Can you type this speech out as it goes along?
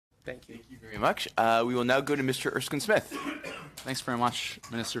Thank you. Thank you very much. We will now go to Mr. Erskine-Smith. Thanks very much,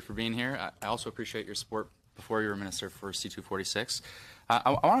 Minister, for being here. I also appreciate your support before you were Minister for C-246.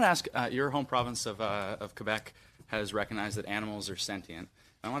 I wanted to ask, your home province of Quebec has recognized that animals are sentient.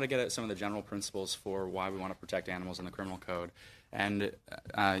 I want to get at some of the general principles for why we want to protect animals in the criminal code. And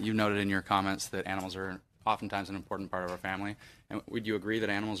you noted in your comments that animals are oftentimes an important part of our family. And would you agree that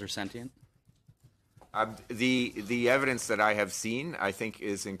animals are sentient? The evidence that I have seen, I think,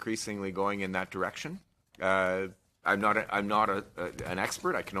 is increasingly going in that direction. I'm not an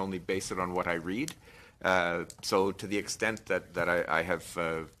expert. I can only base it on what I read. So to the extent that I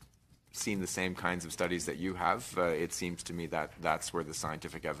have seen the same kinds of studies that you have, it seems to me that that's where the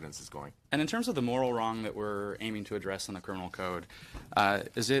scientific evidence is going. And in terms of the moral wrong that we're aiming to address in the criminal code,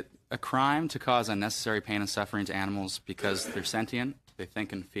 is it a crime to cause unnecessary pain and suffering to animals because they're sentient, they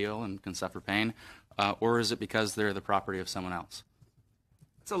think and feel and can suffer pain, or is it because they're the property of someone else?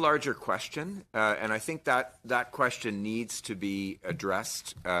 It's a larger question, and I think that question needs to be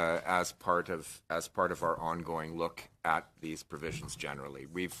addressed as part of our ongoing look at these provisions generally.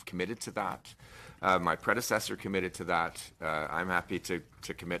 We've committed to that. My predecessor committed to that. I'm happy to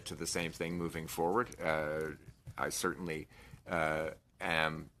commit to the same thing moving forward. I certainly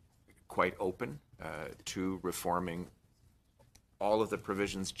am quite open to reforming all of the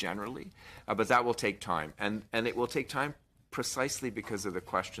provisions generally, but that will take time, and it will take time precisely because of the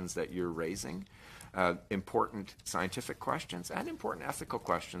questions that you're raising, important scientific questions and important ethical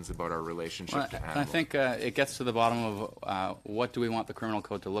questions about our relationship to animals. I think it gets to the bottom of what do we want the criminal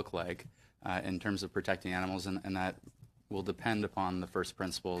code to look like in terms of protecting animals, and that will depend upon the first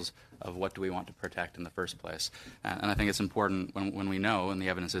principles of what do we want to protect in the first place. And I think it's important when we know, and the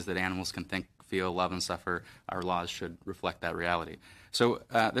evidence is that animals can think, feel, love, and suffer, our laws should reflect that reality. So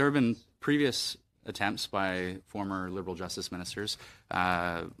there have been previous attempts by former Liberal justice ministers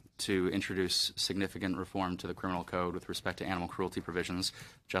to introduce significant reform to the criminal code with respect to animal cruelty provisions.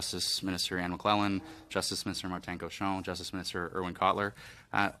 Justice Minister Anne McClellan, Justice Minister Martin Cochon, Justice Minister Irwin Cotler.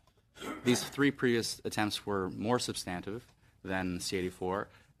 These three previous attempts were more substantive than C-84.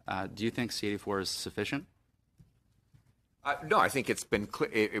 Do you think C-84 is sufficient? No, I think it's been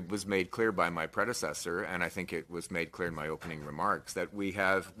it was made clear by my predecessor, and I think it was made clear in my opening remarks that we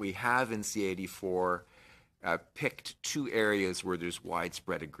have in C-84 picked two areas where there's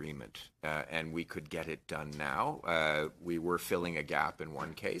widespread agreement, and we could get it done now. We were filling a gap in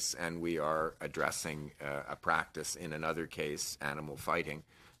one case, and we are addressing a practice in another case, animal fighting,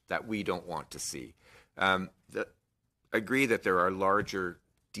 that we don't want to see. Agree that there are larger,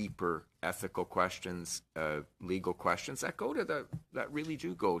 deeper ethical questions, legal questions that really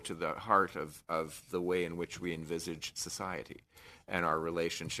do go to the heart of the way in which we envisage society and our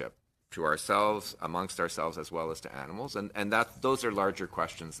relationship to ourselves, amongst ourselves, as well as to animals, and those are larger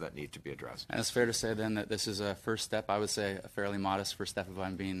questions that need to be addressed. And it's fair to say then that this is a first step. I would say a fairly modest first step if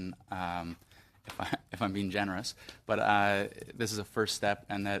I'm being if I'm being generous, but this is a first step,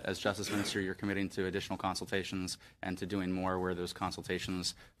 and that as Justice Minister, you're committing to additional consultations and to doing more where those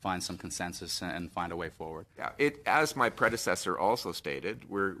consultations find some consensus and find a way forward. Yeah, as my predecessor also stated,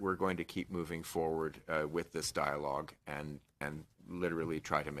 we're going to keep moving forward with this dialogue and literally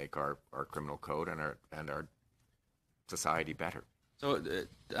try to make our criminal code and our society better. So.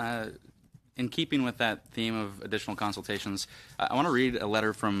 In keeping with that theme of additional consultations, I want to read a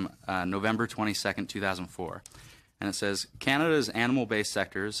letter from November 22nd, 2004. And it says, Canada's animal-based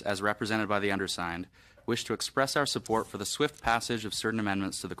sectors, as represented by the undersigned, wish to express our support for the swift passage of certain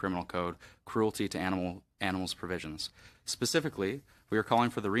amendments to the Criminal Code, cruelty to animals provisions. Specifically, we are calling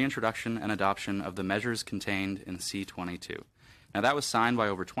for the reintroduction and adoption of the measures contained in C-22. Now, that was signed by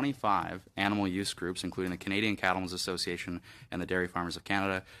over 25 animal use groups, including the Canadian Cattlemen's Association and the Dairy Farmers of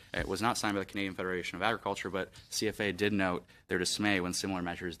Canada. It was not signed by the Canadian Federation of Agriculture, but CFA did note their dismay when similar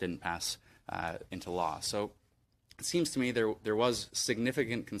measures didn't pass into law. So it seems to me there was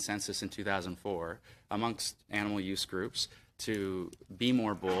significant consensus in 2004 amongst animal use groups to be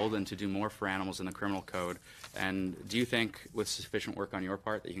more bold and to do more for animals in the criminal code. And do you think, with sufficient work on your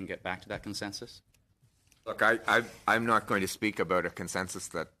part, that you can get back to that consensus? Look, I'm not going to speak about a consensus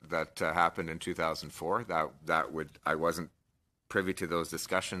that happened in 2004. I wasn't privy to those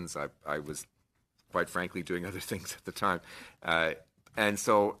discussions. I was, quite frankly, doing other things at the time, and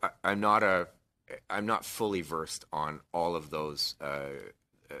so I'm not fully versed on all of those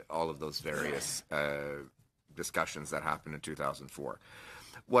various discussions that happened in 2004.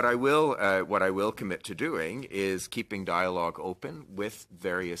 What I will commit to doing is keeping dialogue open with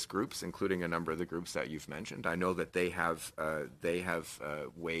various groups, including a number of the groups that you've mentioned. I know that they have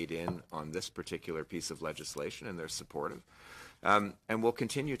weighed in on this particular piece of legislation, and they're supportive. And we'll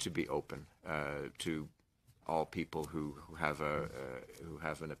continue to be open to all people who have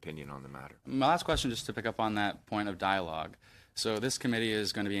an opinion on the matter. My last question, just to pick up on that point of dialogue. So this committee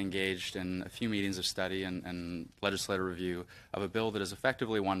is going to be engaged in a few meetings of study and legislative review of a bill that is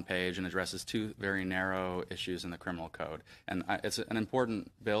effectively one page and addresses two very narrow issues in the criminal code. And it's an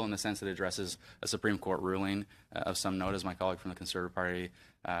important bill in the sense that it addresses a Supreme Court ruling of some note, as my colleague from the Conservative Party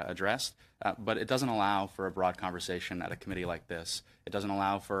addressed. But it doesn't allow for a broad conversation at a committee like this. It doesn't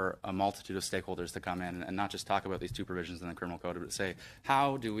allow for a multitude of stakeholders to come in and not just talk about these two provisions in the criminal code, but say,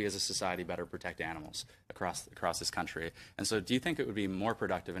 how do we as a society better protect animals across this country? And so do you think it would be more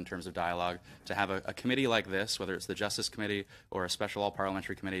productive in terms of dialogue to have a committee like this, whether it's the Justice Committee or a special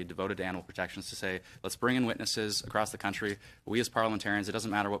all-parliamentary committee devoted to animal protections, to say, let's bring in witnesses across the country. We as parliamentarians, it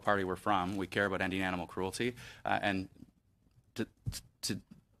doesn't matter what party we're from, we care about ending animal cruelty, and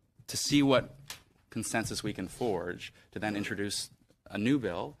to see what consensus we can forge to then introduce a new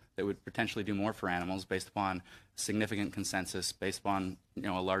bill that would potentially do more for animals based upon significant consensus, based upon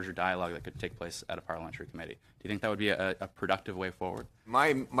a larger dialogue that could take place at a parliamentary committee. Do you think that would be a productive way forward?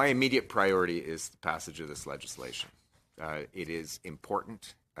 My immediate priority is the passage of this legislation. It is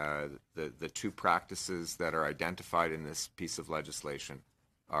important. The two practices that are identified in this piece of legislation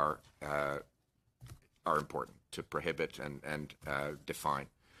are important to prohibit and define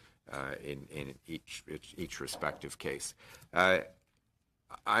in each respective case.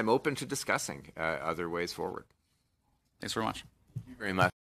 I'm open to discussing other ways forward. Thanks very much. Thank you very much.